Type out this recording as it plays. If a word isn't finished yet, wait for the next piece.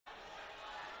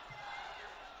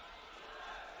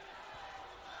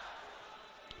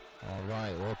All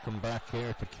right, welcome back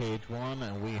here to Cage 1,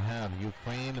 and we have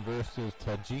Ukraine versus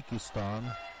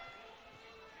Tajikistan.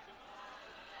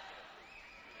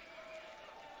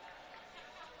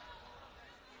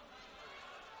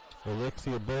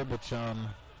 Oleksii Bolbochan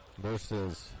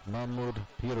versus Mahmud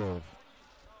Pirov.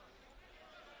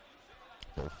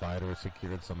 Both fighters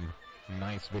secured some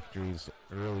nice victories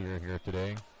earlier here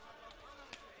today.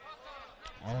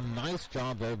 Oh, nice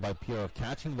job there by Pirov,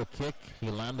 catching the kick. He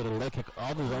landed a leg kick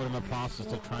all his own in the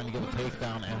process of trying to get a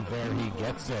takedown, and there he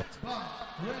gets it.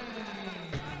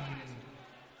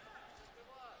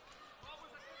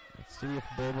 Let's see if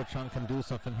Bolbochan can do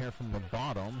something here from the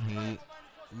bottom.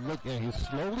 He's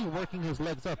slowly working his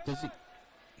legs up. Does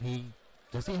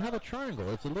he have a triangle?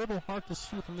 It's a little hard to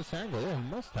see from this angle. Yeah, he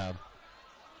must have.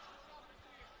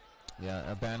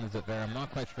 Yeah, abandons it there. I'm not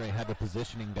quite sure he had the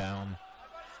positioning down.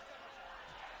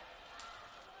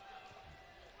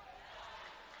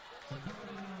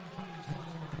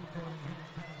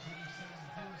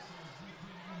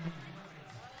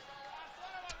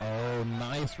 Oh,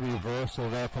 nice reversal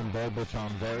there from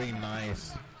Bolbochan. Very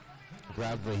nice.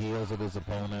 Grabbed the heels of his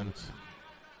opponent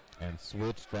and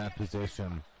switched that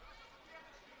position.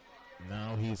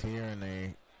 Now he's here in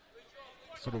a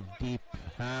sort of deep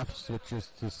half,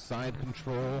 switches to side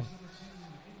control.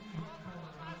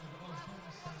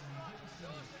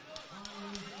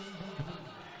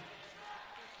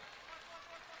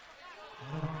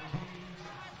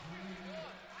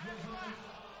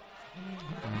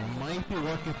 Might be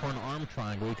working for an arm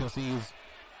triangle. You can see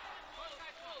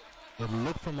it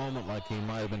looked for a moment like he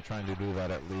might have been trying to do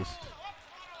that at least.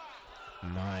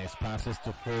 Nice. Passes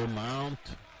to full mount.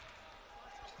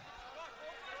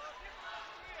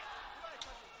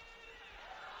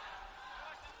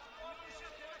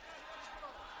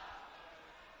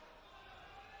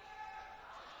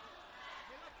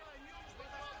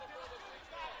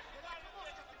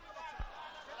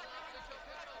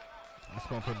 Let's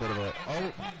go for a bit of a...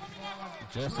 Oh!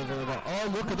 Just a little bit...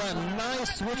 Oh, look at that.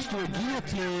 Nice switch to a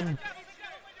guillotine.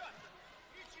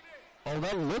 Oh,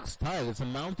 that looks tight. It's a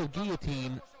mount of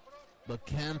guillotine. But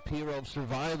can Pirov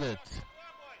survive it?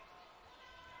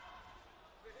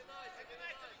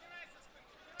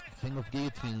 The thing with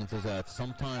guillotines is that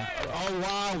sometimes... Oh,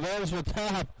 wow. There's your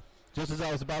tap. Just as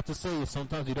I was about to say,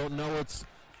 sometimes you don't know it's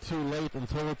too late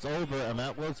until it's over. And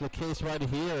that was the case right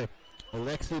here.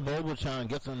 Oleksii Bolbochan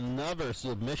gets another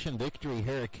submission victory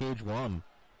here at Cage 1.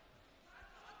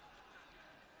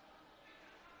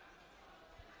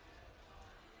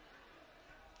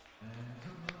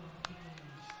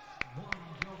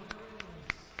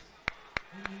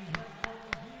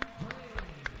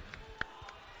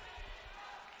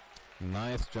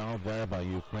 Nice job there by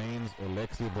Ukraine's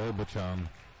Oleksii Bolbochan.